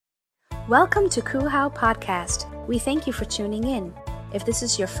Welcome to Kuhau Podcast. We thank you for tuning in. If this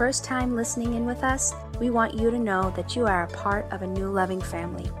is your first time listening in with us, we want you to know that you are a part of a new loving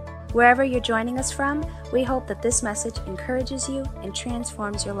family. Wherever you're joining us from, we hope that this message encourages you and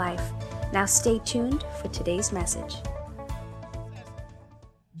transforms your life. Now stay tuned for today's message.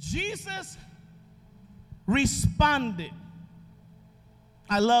 Jesus responded.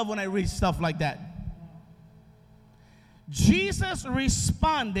 I love when I read stuff like that. Jesus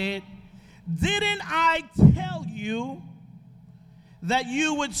responded, "Didn't I tell you that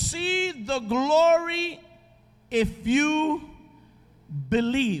you would see the glory if you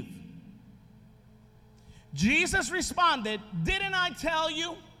believe?" Jesus responded, "Didn't I tell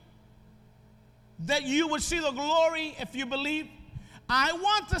you that you would see the glory if you believe?" I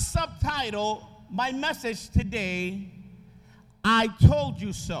want to subtitle my message today, "I told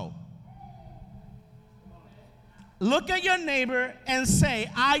you so." Look at your neighbor and say,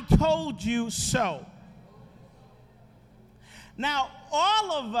 "I told you so." Now,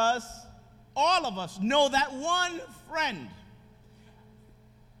 all of us know that one friend.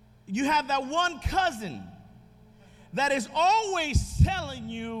 You have that one cousin that is always telling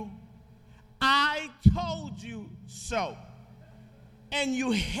you, "I told you so." And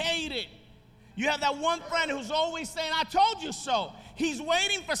you hate it. You have that one friend who's always saying, "I told you so." He's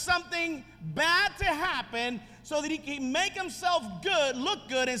waiting for something bad to happen so that he can make himself look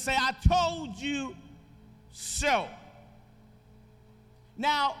good and say, "I told you so."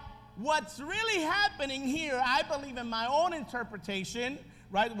 Now, what's really happening here, I believe in my own interpretation,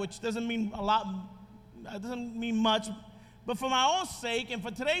 right, which doesn't mean a lot, doesn't mean much, but for my own sake and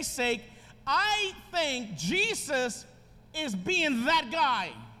for today's sake, I think Jesus is being that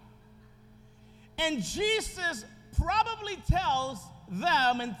guy. And Jesus probably tells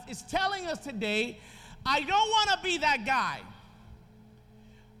them and is telling us today, "I don't want to be that guy,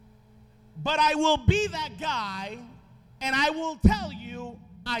 but I will be that guy, and I will tell you,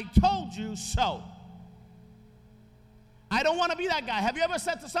 I told you so." I don't want to be that guy. Have you ever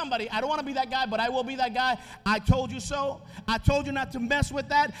said to somebody, "I don't want to be that guy, but I will be that guy"? I told you so. I told you not to mess with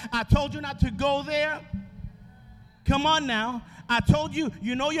that. I told you not to go there. Come on now. I told you,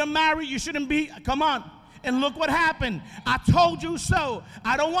 you know you're married, you shouldn't be. Come on. And look what happened. I told you so.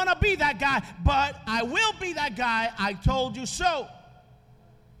 I don't want to be that guy, but I will be that guy. I told you so.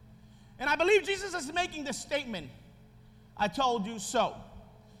 And I believe Jesus is making this statement, "I told you so."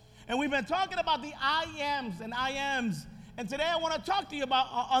 And we've been talking about the I ams and I ams. And today I want to talk to you about,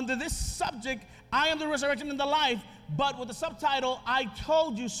 under this subject, "I am the resurrection and the life," but with the subtitle, "I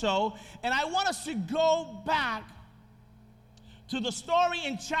told you so." And I want us to go back to the story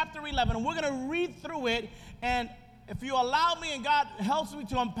in chapter 11. And we're going to read through it. And if you allow me and God helps me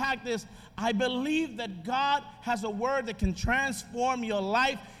to unpack this, I believe that God has a word that can transform your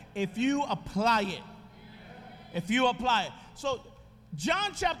life if you apply it. If you apply it. So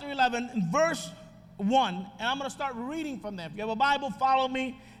John chapter 11, verse 1. And I'm going to start reading from there. If you have a Bible, follow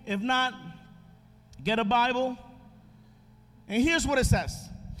me. If not, get a Bible. And here's what it says.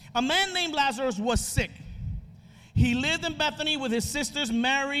 "A man named Lazarus was sick. He lived in Bethany with his sisters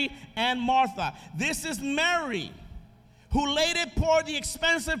Mary and Martha." This is Mary, who later poured the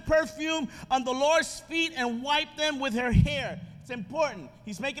expensive perfume on the Lord's feet and wiped them with her hair. It's important.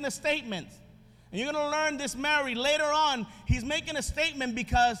 He's making a statement. And you're going to learn this Mary later on. He's making a statement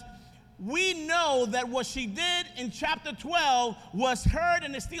because we know that what she did in chapter 12 was heard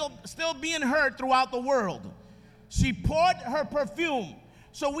and is still being heard throughout the world. She poured her perfume.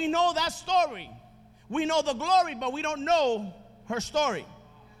 So we know that story. We know the glory, but we don't know her story.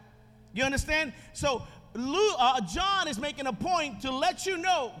 You understand? So John is making a point to let you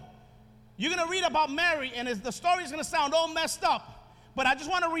know. You're going to read about Mary, and the story is going to sound all messed up. But I just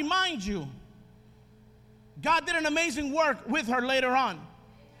want to remind you, God did an amazing work with her later on.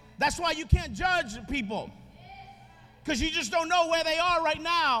 That's why you can't judge people, because you just don't know where they are right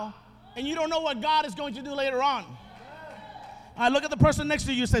now, and you don't know what God is going to do later on. I look at the person next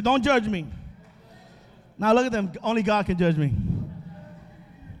to you and say, "Don't judge me." Now look at them. Only God can judge me.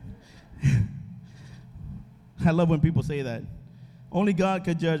 I love when people say that. Only God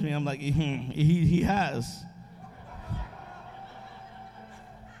can judge me. I'm like, he has.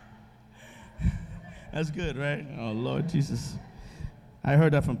 That's good, right? Oh, Lord Jesus. I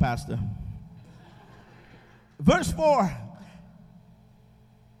heard that from Pastor. Verse 4.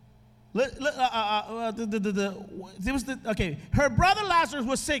 Her brother Lazarus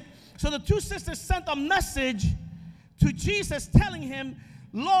was sick. So the two sisters sent a message to Jesus telling him,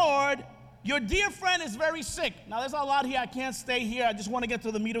 "Lord, your dear friend is very sick." Now, there's a lot here. I can't stay here. I just want to get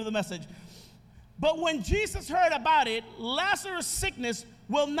to the meat of the message. But when Jesus heard about it, Lazarus' sickness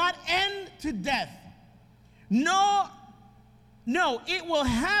will not end to death. No, it will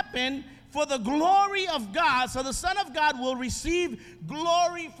happen for the glory of God. So the Son of God will receive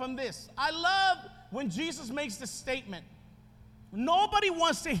glory from this. I love when Jesus makes this statement. Nobody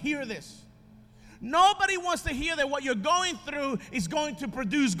wants to hear this. Nobody wants to hear that what you're going through is going to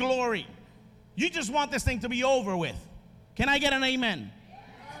produce glory. You just want this thing to be over with. Can I get an amen?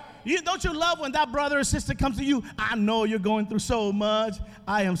 Don't you love when that brother or sister comes to you? I know you're going through so much.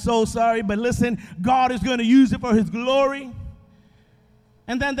 I am so sorry, but listen, God is going to use it for his glory.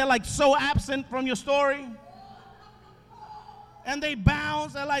 And then they're like so absent from your story. And they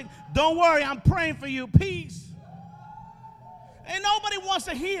bounce. They're like, don't worry, I'm praying for you. Peace. And nobody wants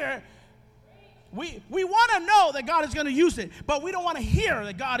to hear. We want to know that God is going to use it, but we don't want to hear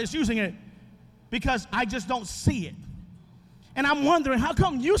that God is using it because I just don't see it. And I'm wondering, how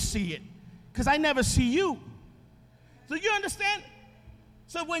come you see it? Because I never see you. So you understand?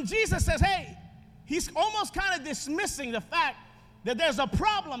 So when Jesus says, hey, he's almost kind of dismissing the fact that there's a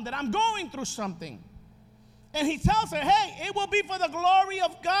problem, that I'm going through something. And he tells her, hey, it will be for the glory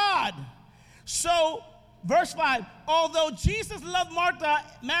of God. So, verse 5, although Jesus loved Martha,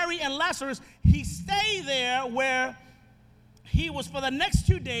 Mary, and Lazarus, he stayed there where he was for the next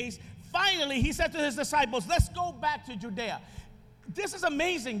 2 days. Finally, he said to his disciples, let's go back to Judea. This is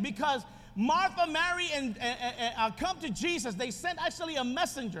amazing because Martha, Mary, and come to Jesus. They sent actually a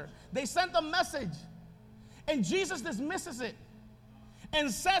messenger. They sent a message. And Jesus dismisses it and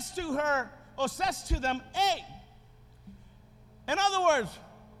says to her, or says to them, hey, in other words,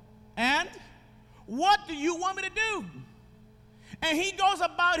 and what do you want me to do? And he goes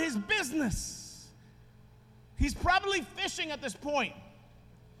about his business. He's probably fishing at this point,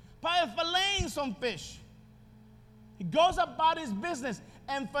 probably filleting some fish. He goes about his business,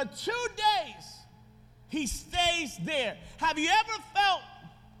 and for 2 days, he stays there. Have you ever felt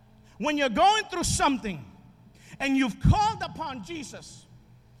when you're going through something and you've called upon Jesus,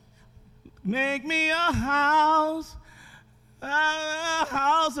 make me a house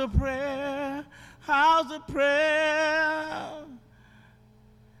of prayer, house of prayer.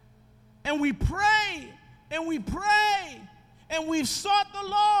 And we pray, and we pray, and we've sought the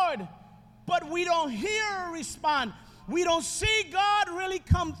Lord, but we don't hear or respond. We don't see God really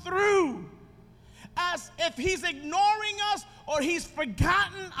come through, as if he's ignoring us or he's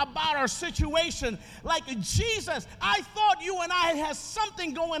forgotten about our situation. Like Jesus, I thought you and I had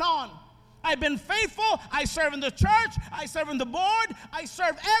something going on. I've been faithful. I serve in the church. I serve in the board. I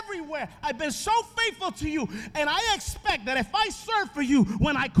serve everywhere. I've been so faithful to you. And I expect that if I serve for you,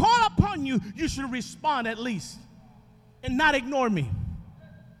 when I call upon you, you should respond at least and not ignore me.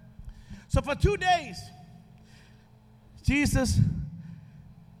 So for 2 days, Jesus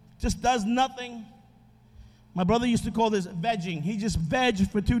just does nothing. My brother used to call this vegging. He just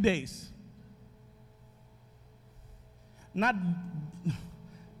vegged for 2 days. Never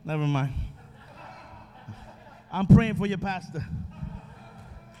mind. I'm praying for your pastor.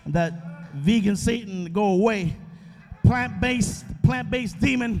 That vegan Satan to go away. Plant-based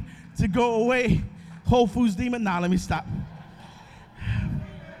demon to go away. Whole Foods demon. Nah, let me stop.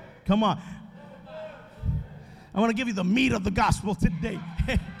 Come on. I want to give you the meat of the gospel today.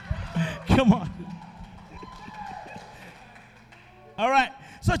 Come on. All right.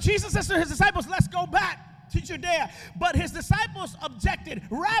 So Jesus says to his disciples, let's go back to Judea. But his disciples objected.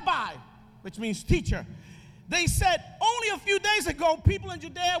 Rabbi, which means teacher. They said, only a few days ago, people in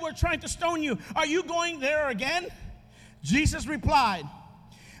Judea were trying to stone you. Are you going there again? Jesus replied,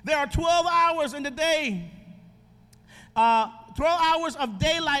 there are 12 hours in the day. 12 hours of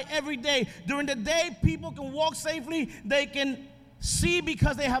daylight every day. During the day, people can walk safely. They can see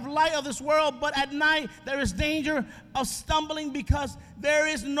because they have light of this world. But at night, there is danger of stumbling because there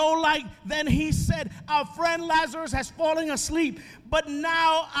is no light. Then he said, our friend Lazarus has fallen asleep, but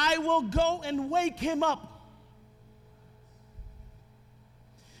now I will go and wake him up.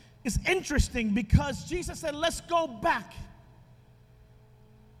 It's interesting because Jesus said, let's go back.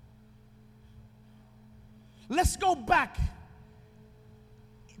 Let's go back.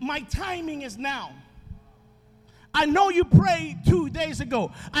 My timing is now. I know you prayed 2 days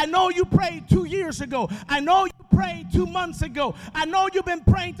ago. I know you prayed 2 years ago. I know you prayed 2 months ago. I know you've been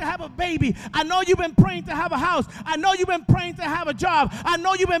praying to have a baby. I know you've been praying to have a house. I know you've been praying to have a job. I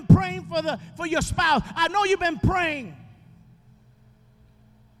know you've been praying for your spouse. I know you've been praying.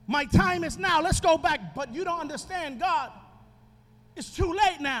 My time is now. Let's go back. But you don't understand, God. It's too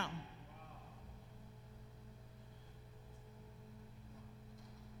late now.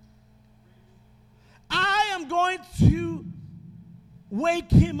 I am going to wake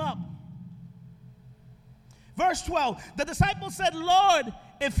him up. Verse 12, the disciples said, Lord,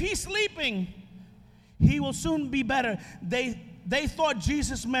 if he's sleeping, he will soon be better. They thought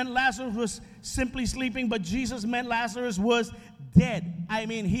Jesus meant Lazarus was simply sleeping, but Jesus meant Lazarus was dead. I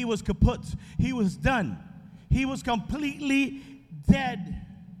mean, he was kaput. He was done. He was completely dead.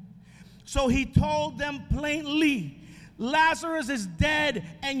 So he told them plainly, Lazarus is dead,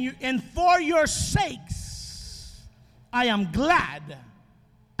 and for your sakes, I am glad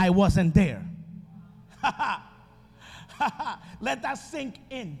I wasn't there. Let that sink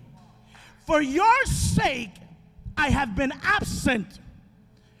in. For your sake, I have been absent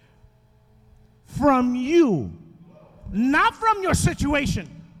from you, not from your situation.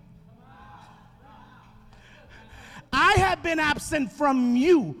 I have been absent from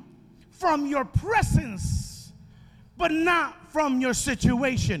you, from your presence, but not from your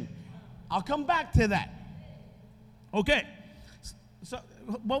situation. I'll come back to that. Okay. So,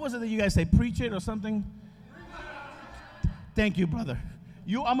 what was it that you guys say? Preach it or something? Thank you, brother.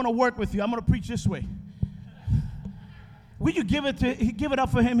 I'm going to work with you. I'm going to preach this way. Will you give it up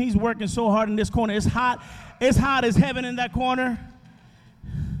for him? He's working so hard in this corner. It's hot. It's hot as heaven in that corner.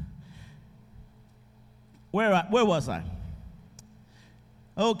 Where was I?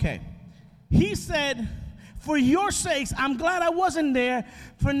 Okay. He said, for your sakes, I'm glad I wasn't there.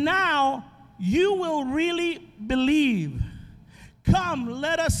 For now, you will really believe. Come,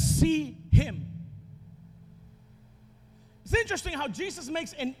 let us see him. It's interesting how Jesus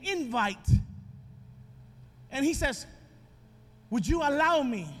makes an invite. And he says, would you allow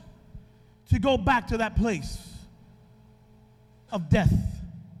me to go back to that place of death?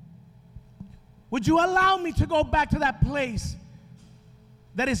 Would you allow me to go back to that place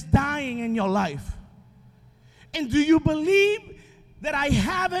that is dying in your life? And do you believe that I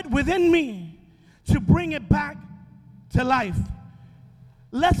have it within me to bring it back to life?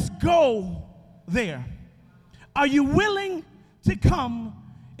 Let's go there. Are you willing to come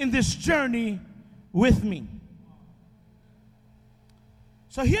in this journey with me?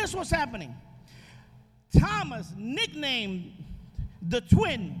 So here's what's happening. Thomas, nicknamed the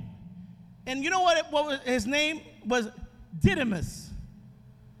twin, and you know what was his name? Was Didymus.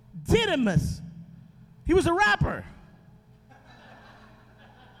 Didymus. He was a rapper.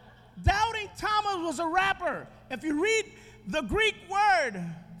 Doubting Thomas was a rapper. If you read the Greek word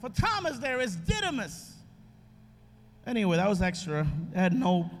for Thomas there is Didymus. Anyway, that was extra. It had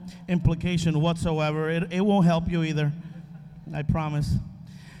no implication whatsoever. It won't help you either. I promise.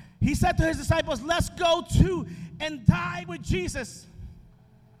 He said to his disciples, let's go to and die with Jesus.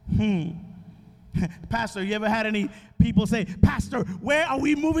 Pastor, you ever had any people say, Pastor, where are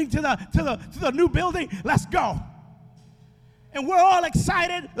we moving to the new building? Let's go. And we're all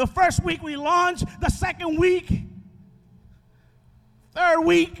excited. The first week we launch, the second week, third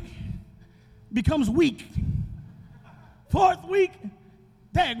week becomes weak. Fourth week,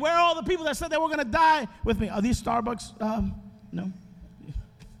 dang, where are all the people that said they were going to die with me? Are these Starbucks? No.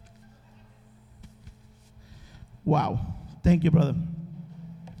 Wow. Thank you, brother.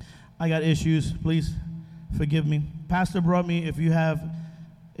 I got issues. Please forgive me. Pastor brought me. If you have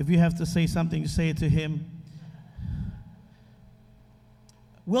to say something, say it to him.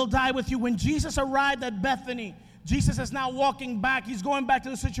 We'll die with you. When Jesus arrived at Bethany, Jesus is now walking back. He's going back to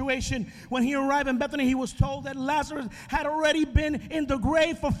the situation. When he arrived in Bethany, he was told that Lazarus had already been in the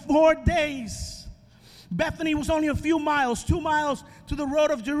grave for 4 days. Bethany was only a few miles, 2 miles to the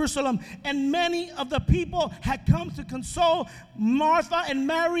road of Jerusalem, and many of the people had come to console Martha and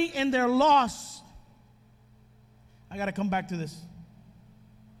Mary in their loss. I got to come back to this.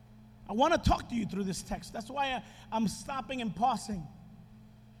 I want to talk to you through this text. That's why I'm stopping and pausing.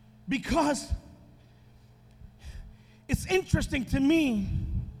 Because it's interesting to me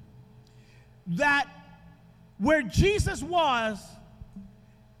that where Jesus was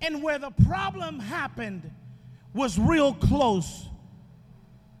and where the problem happened was real close.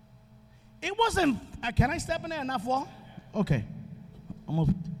 It wasn't, can I step in there and not fall? Okay. I'm going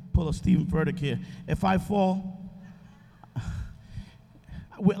to pull a Stephen Furtick here. If I fall,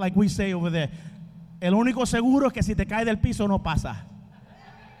 like we say over there, el único seguro es que si te cae del piso no pasa.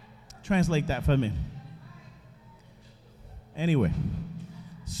 Translate that for me. Anyway,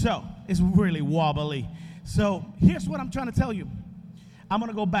 so it's really wobbly. So here's what I'm trying to tell you. I'm going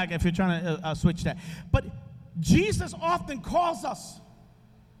to go back if you're trying to switch that. But Jesus often calls us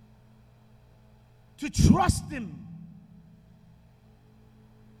to trust him,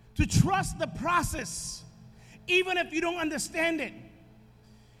 to trust the process, even if you don't understand it.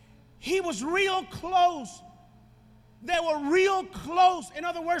 He was real close. They were real close, in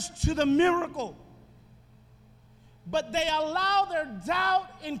other words, to the miracle. But they allow their doubt,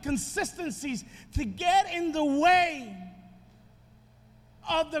 inconsistencies to get in the way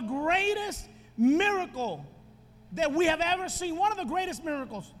of the greatest miracle that we have ever seen. One of the greatest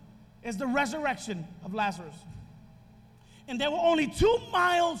miracles is the resurrection of Lazarus. And they were only 2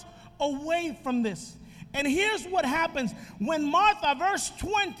 miles away from this. And here's what happens. When Martha, verse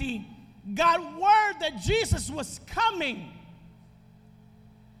 20, got word that Jesus was coming,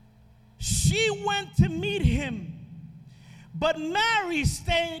 she went to meet him. But Mary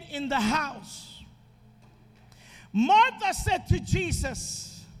stayed in the house. Martha said to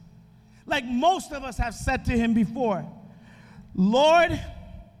Jesus, like most of us have said to him before, Lord,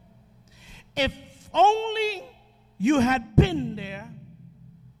 if only you had been there,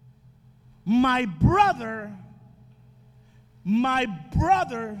 my brother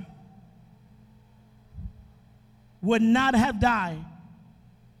would not have died.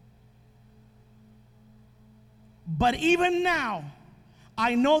 But even now,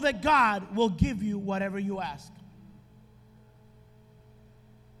 I know that God will give you whatever you ask.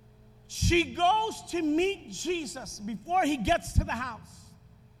 She goes to meet Jesus before he gets to the house.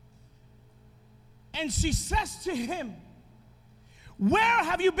 And she says to him, where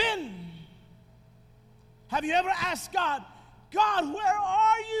have you been? Have you ever asked God, God, where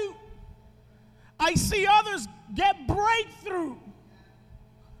are you? I see others get breakthrough.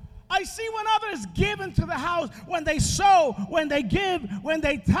 I see when others give into the house, when they sow, when they give, when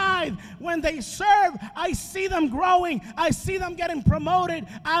they tithe, when they serve, I see them growing. I see them getting promoted.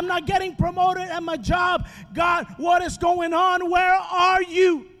 I'm not getting promoted at my job. God, what is going on? Where are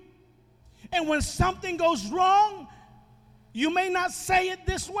you? And when something goes wrong, you may not say it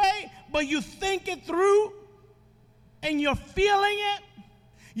this way, but you think it through, and you're feeling it.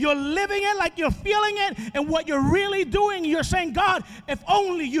 You're living it like you're feeling it, and what you're really doing, you're saying, God, if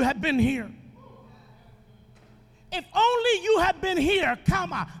only you had been here. If only you had been here,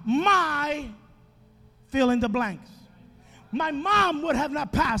 my fill in the blanks. My mom would have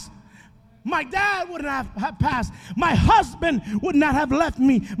not passed. My dad would not have passed. My husband would not have left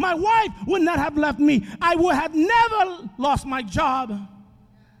me. My wife would not have left me. I would have never lost my job.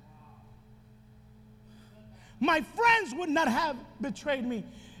 My friends would not have betrayed me.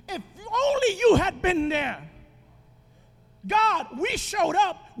 If only you had been there. God, we showed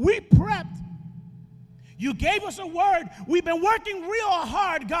up. We prepped. You gave us a word. We've been working real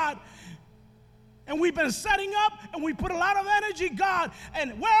hard, God. And we've been setting up, and we put a lot of energy, God.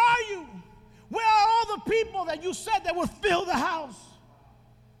 And where are you? Where are all the people that you said that would fill the house?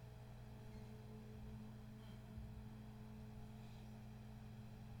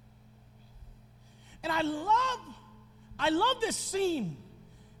 And I love this scene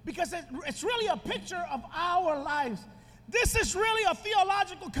because it's really a picture of our lives. This is really a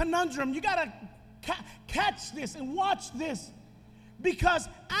theological conundrum. You got to catch this and watch this. Because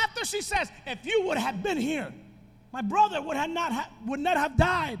after she says, if you would have been here, my brother would not have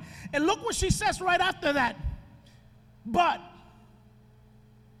died. And look what she says right after that. But,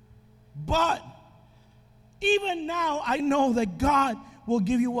 even now I know that God will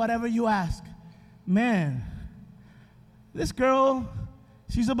give you whatever you ask. Man, this girl,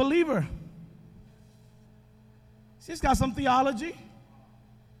 she's a believer. She's got some theology.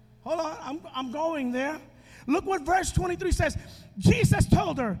 Hold on, I'm going there. Look what verse 23 says. Jesus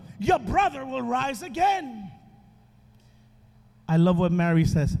told her, your brother will rise again. I love what Mary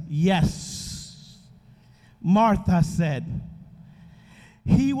says. Yes. Martha said,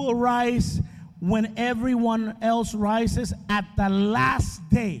 he will rise when everyone else rises at the last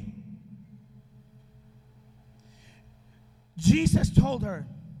day. Jesus told her,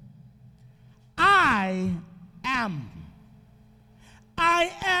 I am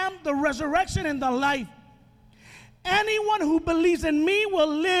the resurrection and the life. Anyone who believes in me will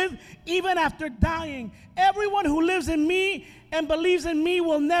live even after dying. Everyone who lives in me and believes in me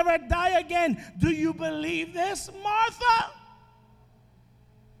will never die again. Do you believe this, Martha?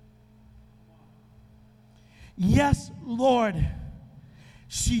 Yes, Lord.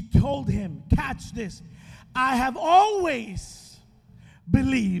 She told him, catch this, I have always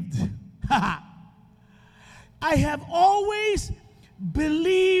believed. I have always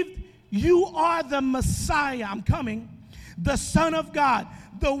believed you are the Messiah. I'm coming. The Son of God.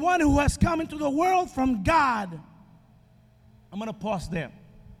 The one who has come into the world from God. I'm going to pause there.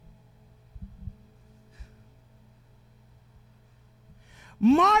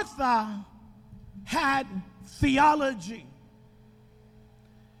 Martha had theology.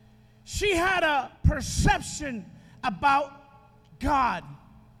 She had a perception about God.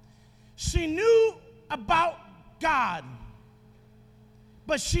 She knew about God,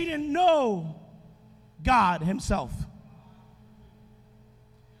 but she didn't know God himself.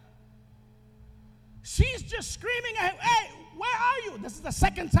 She's just screaming at him, hey, where are you? This is the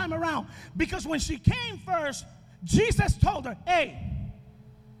second time around. Because when she came first, Jesus told her, hey,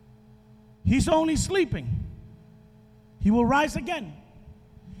 he's only sleeping. He will rise again.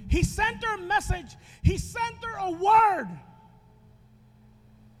 He sent her a message. He sent her a word.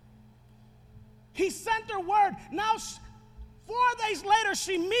 He sent her word. Now, 4 days later,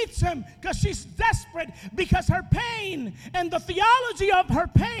 she meets him because she's desperate, because her pain and the theology of her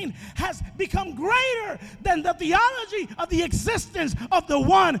pain has become greater than the theology of the existence of the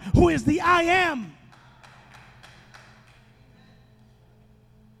one who is the I am.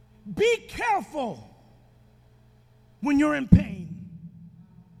 Be careful when you're in pain.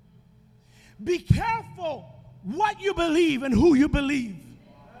 Be careful what you believe and who you believe.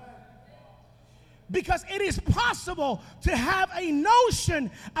 Because it is possible to have a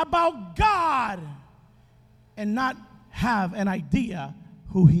notion about God and not have an idea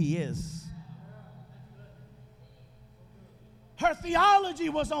who he is. Her theology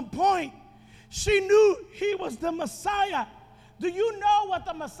was on point. She knew he was the Messiah. Do you know what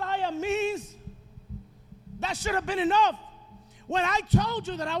the Messiah means? That should have been enough. When I told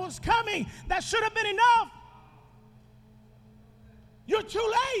you that I was coming, that should have been enough. You're too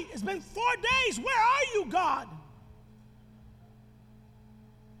late. It's been 4 days. Where are you, God?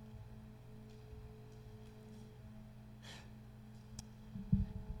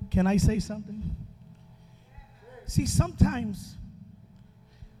 Can I say something? See, sometimes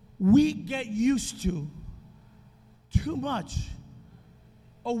we get used to too much,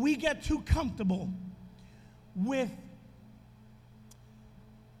 or we get too comfortable with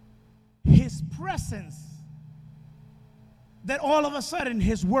his presence, that all of a sudden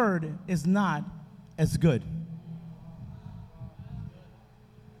his word is not as good.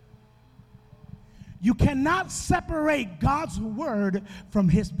 You cannot separate God's word from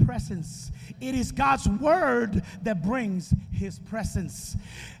his presence. It is God's word that brings his presence.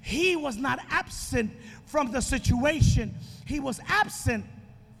 He was not absent from the situation. He was absent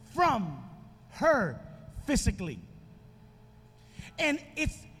from her physically. And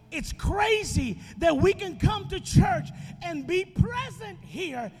it's crazy that we can come to church and be present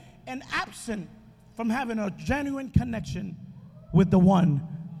here and absent from having a genuine connection with the one.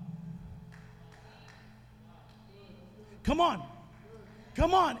 Come on.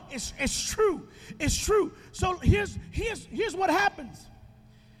 Come on. It's true. It's true. So here's what happens.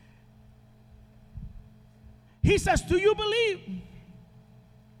 He says, do you believe?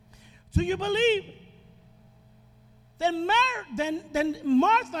 Do you believe? Then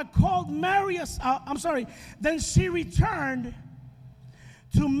Martha called Mary, then she returned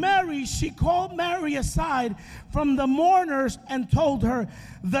to Mary. She called Mary aside from the mourners and told her,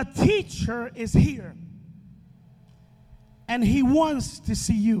 the teacher is here, and he wants to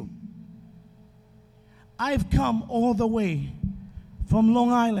see you. I've come all the way from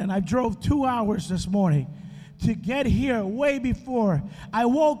Long Island. I drove 2 hours this morning to get here way before. I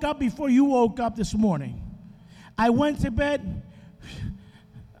woke up before you woke up this morning. I went to bed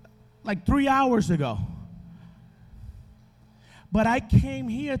like 3 hours ago. But I came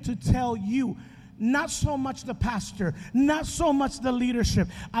here to tell you, not so much the pastor, not so much the leadership.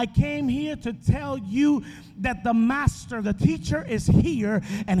 I came here to tell you that the master, the teacher is here,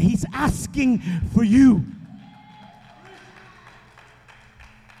 and he's asking for you.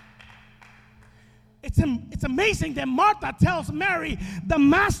 It's amazing that Martha tells Mary, the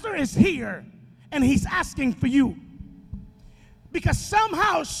master is here, and he's asking for you. Because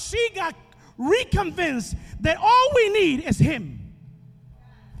somehow she got reconvinced that all we need is him.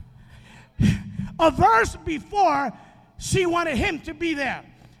 A verse before, she wanted him to be there.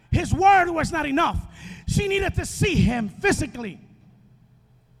 His word was not enough. She needed to see him physically.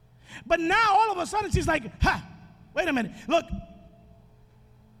 But now all of a sudden she's like, wait a minute. Look,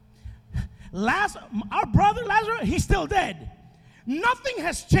 our brother Lazarus, he's still dead. Nothing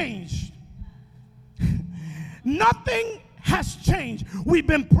has changed. Nothing has changed. We've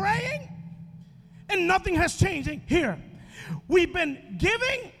been praying and nothing has changed. Here, we've been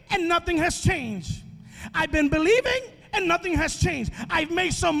giving and nothing has changed. I've been believing and nothing has changed. I've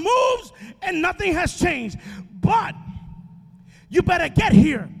made some moves and nothing has changed. But you better get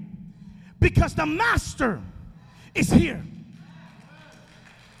here because the master is here.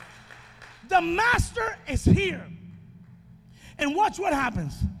 The master is here. And watch what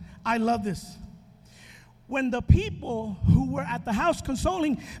happens. I love this. When the people who were at the house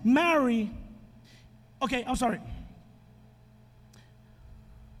consoling Mary,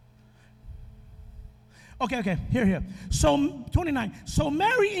 Okay, here. So 29. So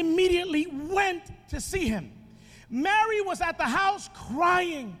Mary immediately went to see him. Mary was at the house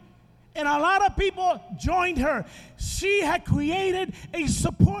crying, and a lot of people joined her. She had created a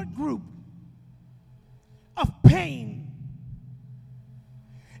support group of pain.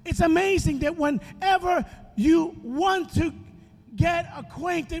 It's amazing that whenever you want to get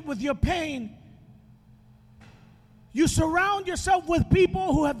acquainted with your pain, you surround yourself with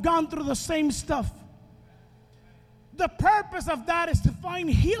people who have gone through the same stuff. The purpose of that is to find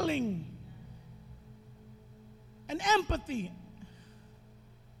healing and empathy,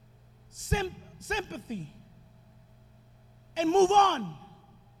 sympathy, and move on.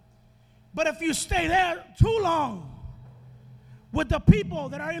 But if you stay there too long with the people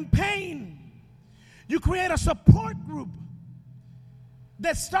that are in pain, you create a support group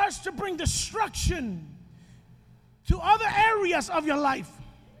that starts to bring destruction to other areas of your life.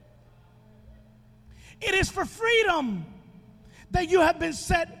 It is for freedom that you have been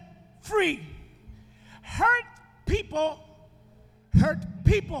set free. Hurt people hurt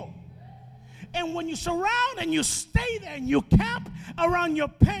people. And when you surround and you stay there and you camp around your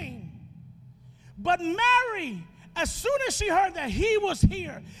pain. But Mary, as soon as she heard that he was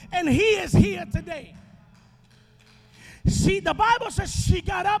here and he is here today, the Bible says she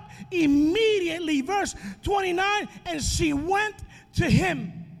got up immediately, verse 29, and she went to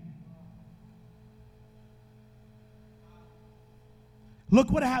him.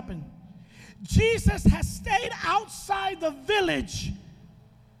 Look what happened. Jesus has stayed outside the village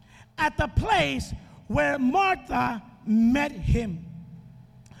at the place where Martha met him.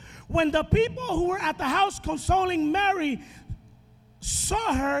 When the people who were at the house consoling Mary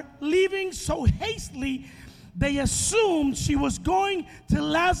saw her leaving so hastily, they assumed she was going to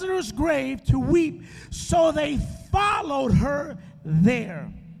Lazarus' grave to weep, so they followed her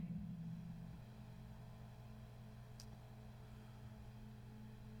there.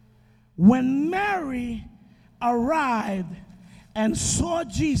 When Mary arrived and saw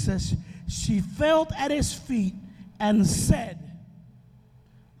Jesus, she fell at his feet and said,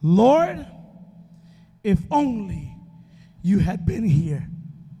 "Lord, if only you had been here,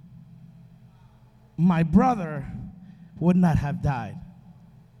 my brother would not have died."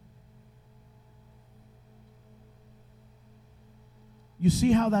 You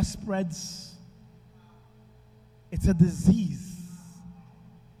see how that spreads? It's a disease.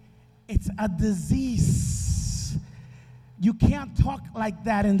 It's a disease. You can't talk like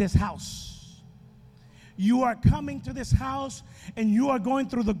that in this house. You are coming to this house and you are going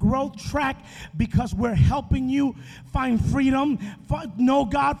through the growth track because we're helping you find freedom, know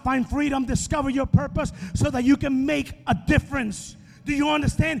God, find freedom, discover your purpose so that you can make a difference. Do you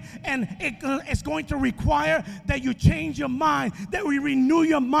understand? And it's going to require that you change your mind, that we renew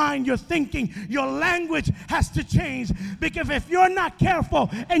your mind, your thinking, your language has to change. Because if you're not careful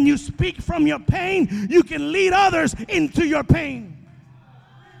and you speak from your pain, you can lead others into your pain.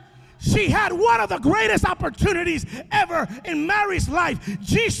 She had one of the greatest opportunities ever in Mary's life.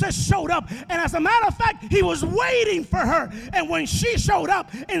 Jesus showed up, and as a matter of fact, he was waiting for her. And when she showed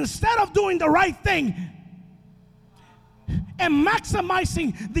up, instead of doing the right thing and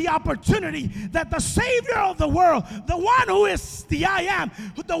maximizing the opportunity that the Savior of the world, the one who is the I am,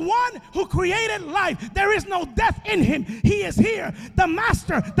 the one who created life, there is no death in him. He is here. The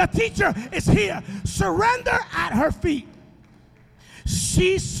master, the teacher is here. Surrender at her feet.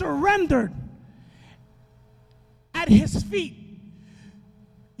 She surrendered at his feet.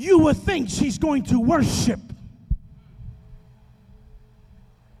 You would think she's going to worship.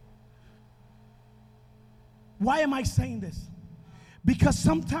 Why am I saying this? Because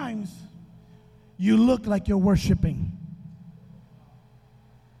sometimes you look like you're worshiping.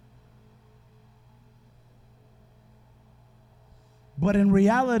 But in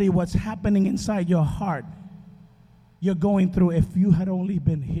reality, what's happening inside your heart, you're going through, if you had only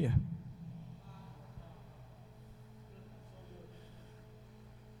been here.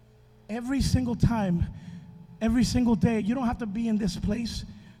 Every single time, every single day, you don't have to be in this place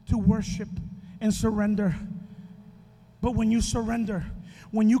to worship and surrender. But when you surrender,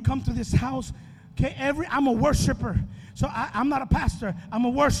 when you come to this house, okay, I'm a worshiper. So I'm not a pastor, I'm a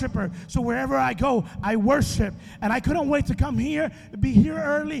worshiper. So wherever I go, I worship. And I couldn't wait to come here, be here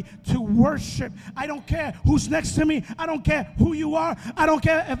early to worship. I don't care who's next to me. I don't care who you are. I don't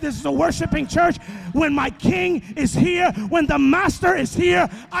care if this is a worshiping church. When my King is here, when the Master is here,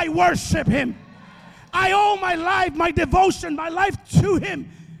 I worship him. I owe my life, my devotion, my life to him.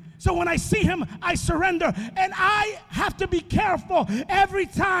 So when I see him, I surrender. And I have to be careful every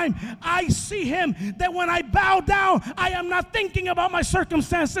time I see him that when I bow down, I am not thinking about my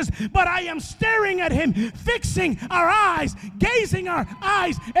circumstances, but I am staring at him, fixing our eyes, gazing our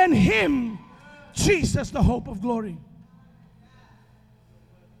eyes, and him, Jesus, the hope of glory.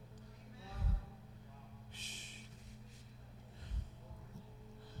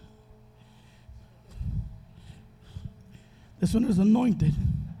 This one is anointed.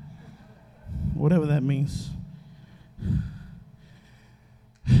 Whatever that means.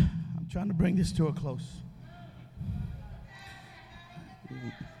 I'm trying to bring this to a close.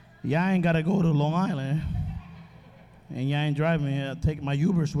 Y'all ain't got to go to Long Island. And y'all ain't driving. Take my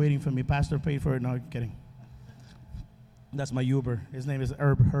Uber's waiting for me. Pastor paid for it. No, I'm kidding. That's my Uber. His name is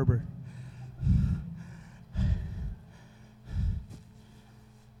Herbert.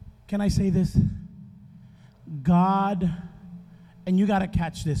 Can I say this? God, and you got to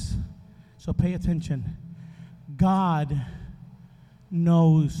catch this. So pay attention. God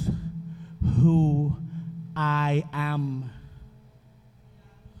knows who I am.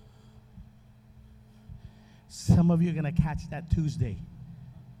 Some of you are going to catch that Tuesday.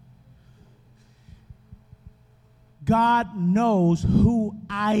 God knows who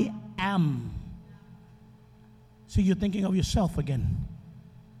I am. So you're thinking of yourself again.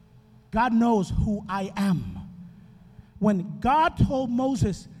 God knows who I am. When God told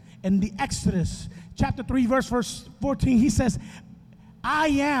Moses in the Exodus, chapter 3, verse 14, he says, I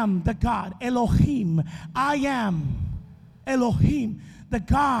am the God, Elohim. I am Elohim, the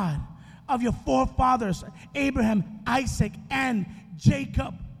God of your forefathers, Abraham, Isaac, and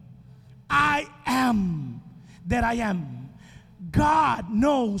Jacob. I am that I am. God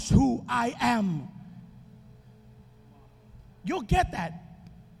knows who I am. You'll get that.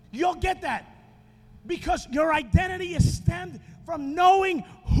 You'll get that. Because your identity is stemmed from knowing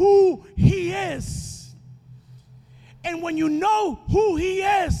who he is. And when you know who he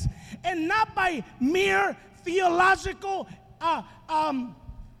is, and not by mere theological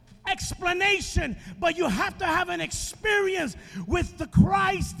explanation, but you have to have an experience with the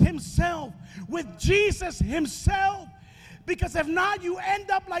Christ himself, with Jesus himself. Because if not, you end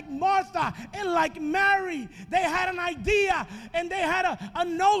up like Martha and like Mary. They had an idea and they had a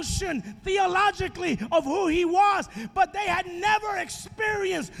notion theologically of who he was, but they had never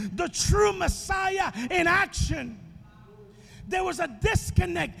experienced the true Messiah in action. There was a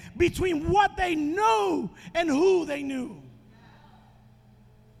disconnect between what they knew and who they knew.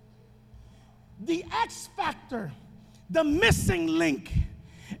 The X factor, the missing link,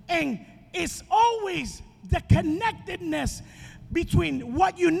 and it's always the connectedness between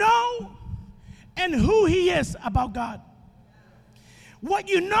what you know and who he is about God. What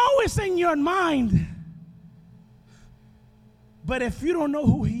you know is in your mind, but if you don't know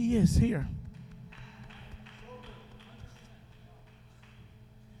who he is here.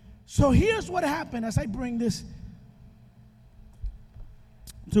 So here's what happened as I bring this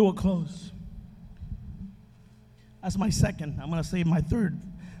to a close. That's my second. I'm going to save my third.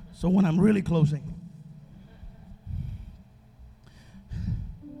 So when I'm really closing.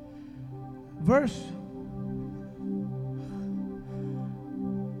 Verse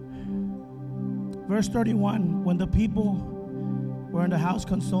 31, when the people were in the house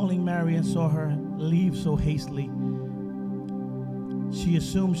consoling Mary and saw her leave so hastily, she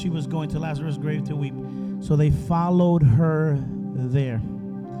assumed she was going to Lazarus' grave to weep. So they followed her there.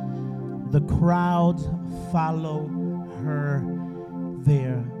 The crowds followed her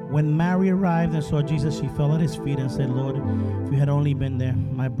there. When Mary arrived and saw Jesus, she fell at his feet and said, Lord, if you had only been there,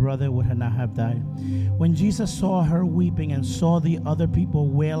 my brother would not have died. When Jesus saw her weeping and saw the other people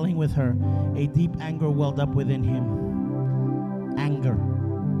wailing with her, a deep anger welled up within him. Anger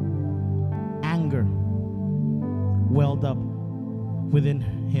welled up within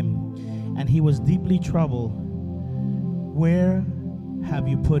him. And he was deeply troubled. Where have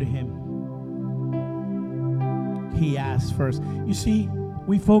you put him? He asked first. You see,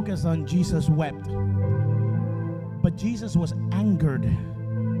 we focus on Jesus wept, but Jesus was angered.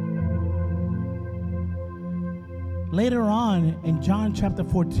 Later on in John chapter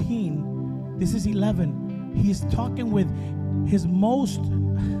 14, this is 11, he's talking with his most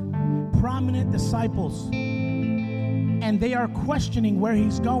prominent disciples, and they are questioning where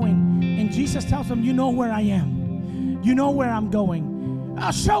he's going, and Jesus tells them, you know where I am. You know where I'm going.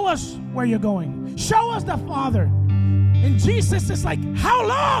 Show us where you're going. Show us the Father. And Jesus is like, how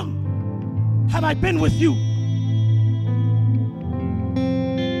long have I been with you?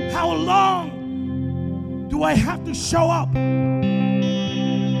 How long do I have to show up?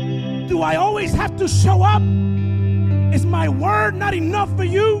 Do I always have to show up? Is my word not enough for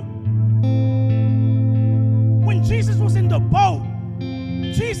you? When Jesus was in the boat,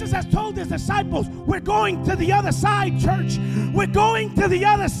 Jesus has told his disciples, we're going to the other side, church. We're going to the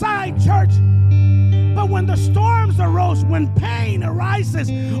other side, church. But when the storms arose, when pain arises,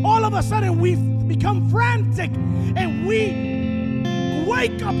 all of a sudden we become frantic and we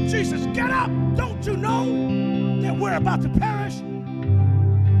wake up. Jesus, get up. Don't you know that we're about to perish?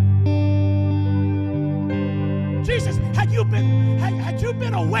 Jesus, had you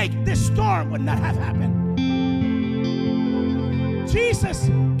been awake, this storm would not have happened. Jesus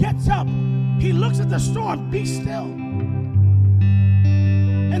gets up. He looks at the storm. Be still.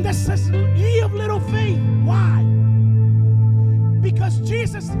 And this says, ye of little faith. Why? Because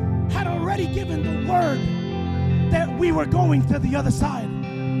Jesus had already given the word that we were going to the other side.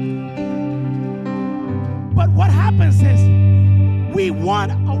 But what happens is we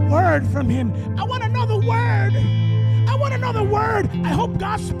want a word from him. I want to know the word. I want to know the word. I hope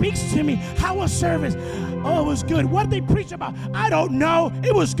God speaks to me. How was service? Oh, it was good. What did they preach about? I don't know.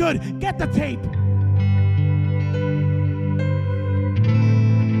 It was good. Get the tape.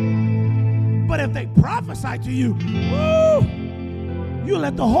 But if they prophesy to you, woo, you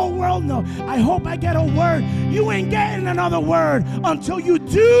let the whole world know. I hope I get a word. You ain't getting another word until you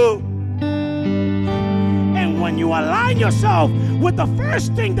do. And when you align yourself with the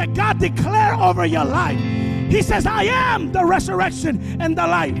first thing that God declared over your life, he says, I am the resurrection and the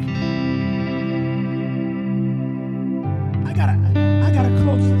life. I gotta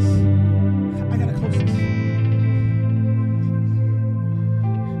close this.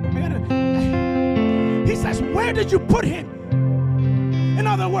 He says, where did you put him? In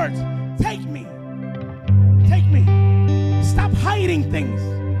other words, take me. Take me. Stop hiding things.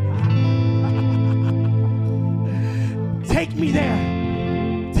 Take me there.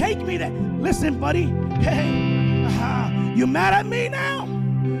 Take me there. Listen, buddy. Hey, you mad at me now?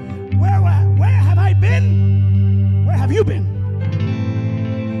 Where have I been? Where have you been?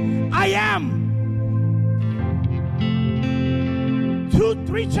 I am.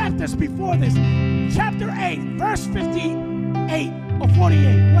 2-3 chapters before this, chapter 8, verse 58 or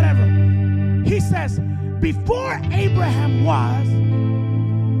 48, whatever. He says, before Abraham was,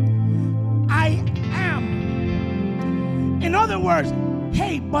 I am. In other words,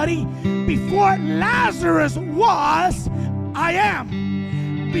 hey, buddy, before Lazarus was, I am.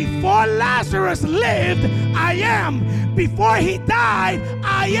 Before Lazarus lived, I am. Before he died,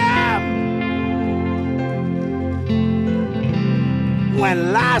 I am.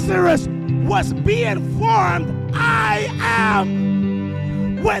 When Lazarus was being formed, I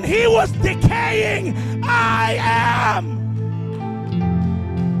am. When he was decaying, I am.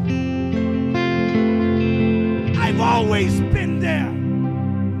 I've always been there.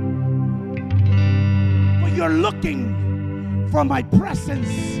 But you're looking for my presence.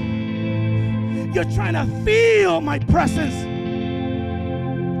 You're trying to feel my presence.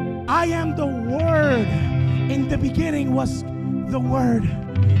 I am the Word. In the beginning was the Word,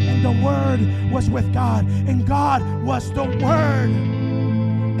 and the Word was with God, and God was the Word,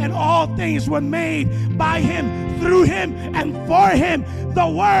 and all things were made by him, through him, and for him. The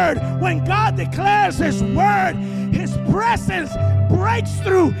Word, when God declares his word, his presence breaks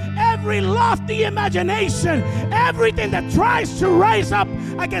through every lofty imagination, everything that tries to rise up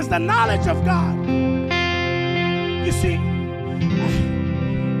against the knowledge of God. You see,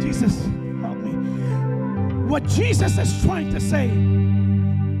 Jesus, help me. What Jesus is trying to say,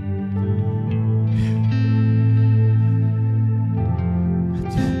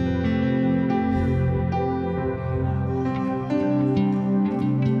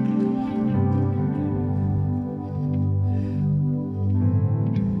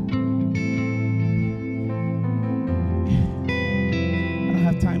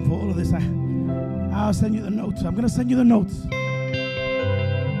 time for all of this. I'll send you the notes. I'm going to send you the notes.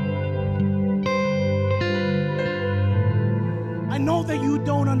 I know that you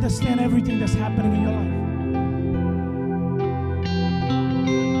don't understand everything that's happening in your life.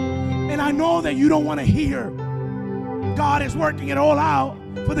 And I know that you don't want to hear God is working it all out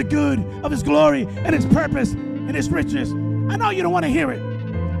for the good of his glory and his purpose and his riches. I know you don't want to hear it.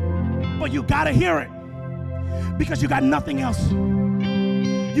 But you got to hear it. Because you got nothing else.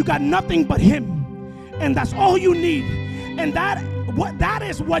 You got nothing but him. And that's all you need. And that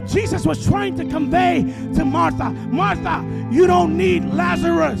is what Jesus was trying to convey to Martha. Martha, you don't need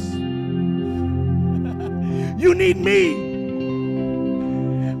Lazarus. You need me.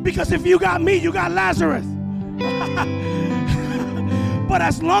 Because if you got me, you got Lazarus. But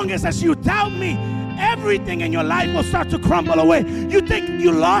as long as you doubt me, everything in your life will start to crumble away. You think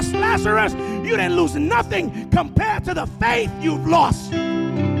you lost Lazarus? You didn't lose nothing compared to the faith you've lost.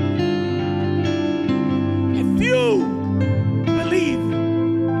 you believe,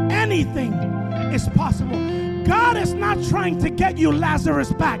 anything is possible. God is not trying to get you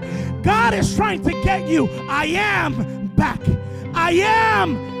Lazarus back. God is trying to get you, I am back. I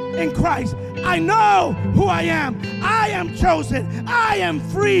am in Christ. I know who I am. I am chosen. I am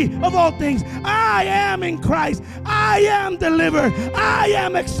free of all things. I am in Christ. I am delivered. I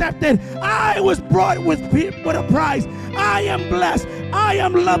am accepted. I was brought with a price. I am blessed. I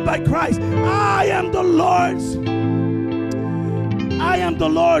am loved by Christ. I am the Lord's. I am the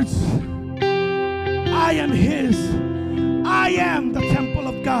Lord's. I am His. I am the temple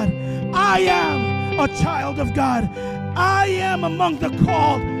of God. I am a child of God. I am among the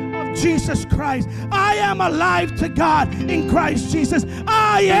called of Jesus Christ. I am alive to God in Christ Jesus.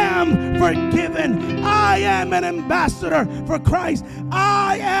 I am forgiven. I am an ambassador for Christ.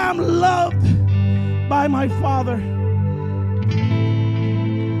 I am loved by my Father.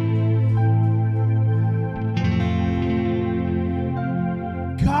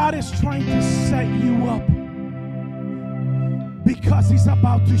 God is trying to set you up because He's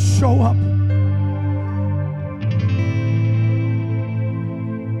about to show up.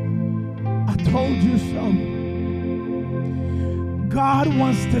 I told you so. God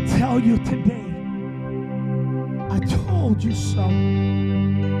wants to tell you today, I told you so.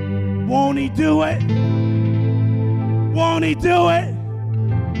 Won't He do it? Won't He do it?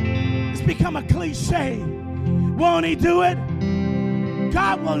 It's become a cliche. Won't He do it?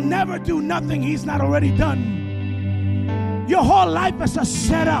 God will never do nothing He's not already done. Your whole life is a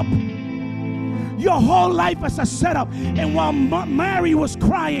setup. Your whole life is a setup. And while Mary was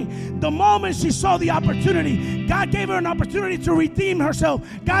crying, the moment she saw the opportunity, God gave her an opportunity to redeem herself.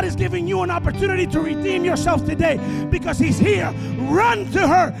 God is giving you an opportunity to redeem yourself today because He's here. Run to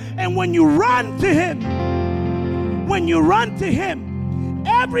her. And when you run to Him,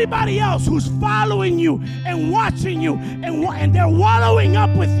 everybody else who's following you and watching you and they're wallowing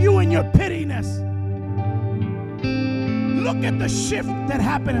up with you in your pittiness. Look at the shift that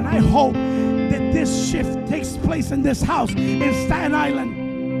happened, and I hope that this shift takes place in this house in Staten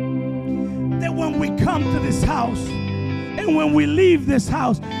Island. That when we come to this house and when we leave this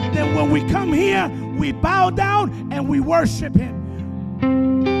house, that when we come here, we bow down and we worship Him.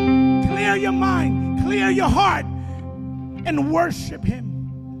 Clear your mind, clear your heart, and worship Him.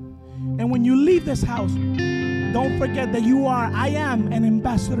 And when you leave this house, don't forget that I am an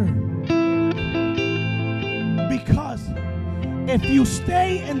ambassador. Because if you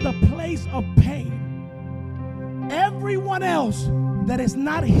stay in the place of pain, everyone else that is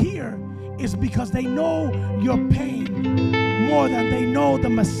not here is because they know your pain more than they know the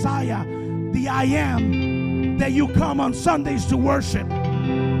Messiah, the I am, that you come on Sundays to worship.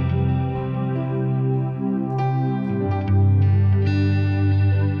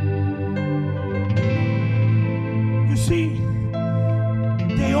 See,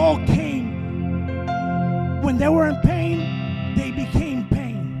 they all came. When they were in pain, they became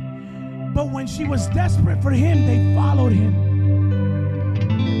pain. But when she was desperate for Him, they followed Him.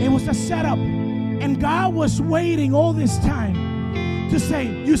 It was a setup. And God was waiting all this time to say,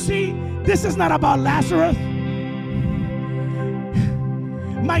 you see, this is not about Lazarus.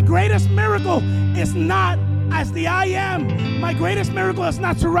 My greatest miracle is not as the I am. My greatest miracle is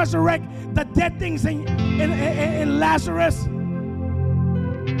not to resurrect the dead things in Lazarus.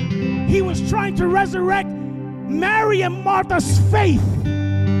 He was trying to resurrect Mary and Martha's faith.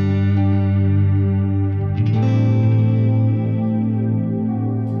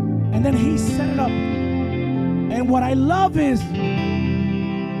 And then He set it up. And what I love is,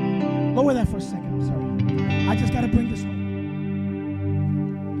 lower that for a second, I'm sorry. I just got to bring this home.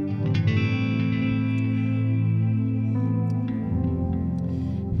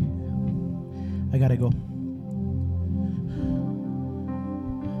 I gotta go.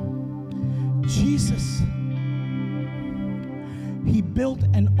 Jesus, He built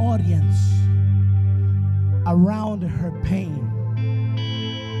an audience around her pain.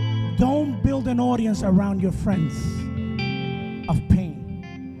 Don't build an audience around your friends of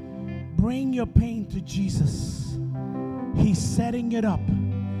pain. Bring your pain to Jesus. He's setting it up.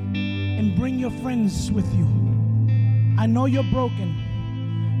 And bring your friends with you. I know you're broken.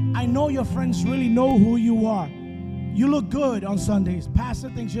 I know your friends really know who you are. You look good on Sundays. Pastor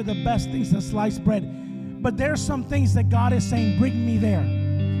thinks you're the best things in sliced bread. But there's some things that God is saying, bring me there.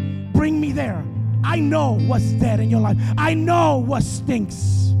 Bring me there. I know what's dead in your life. I know what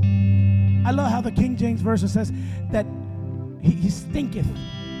stinks. I love how the King James Version says that he stinketh.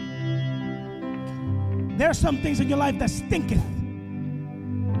 There are some things in your life that stinketh,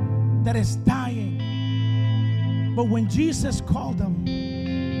 that is dying. But when Jesus called them,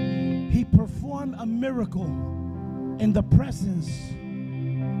 he performed a miracle in the presence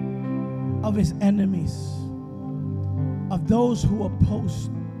of his enemies, of those who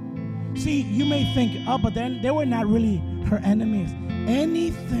opposed. See, you may think, oh, but then they were not really her enemies.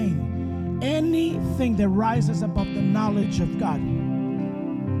 Anything that rises above the knowledge of God.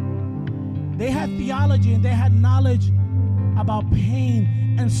 They had theology and they had knowledge about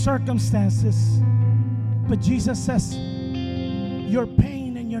pain and circumstances. But Jesus says, your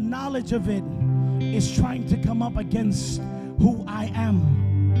pain and your knowledge of it is trying to come up against who I am.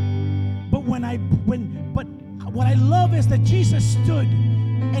 But what I love is that Jesus stood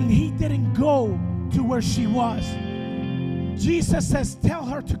and he didn't go to where she was. Jesus says, tell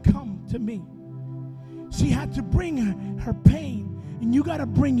her to come to me. She had to bring her pain, and you got to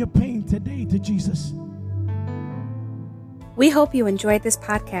bring your pain today to Jesus. We hope you enjoyed this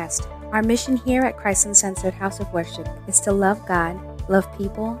podcast. Our mission here at Christ Uncensored House of Worship is to love God, love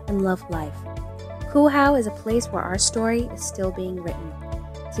people, and love life. Cool How is a place where our story is still being written.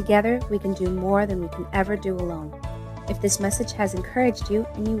 Together, we can do more than we can ever do alone. If this message has encouraged you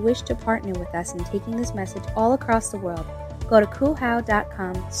and you wish to partner with us in taking this message all across the world, go to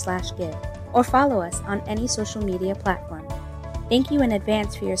coolhow.com/give or follow us on any social media platform. Thank you in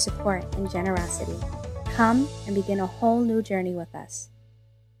advance for your support and generosity. Come and begin a whole new journey with us.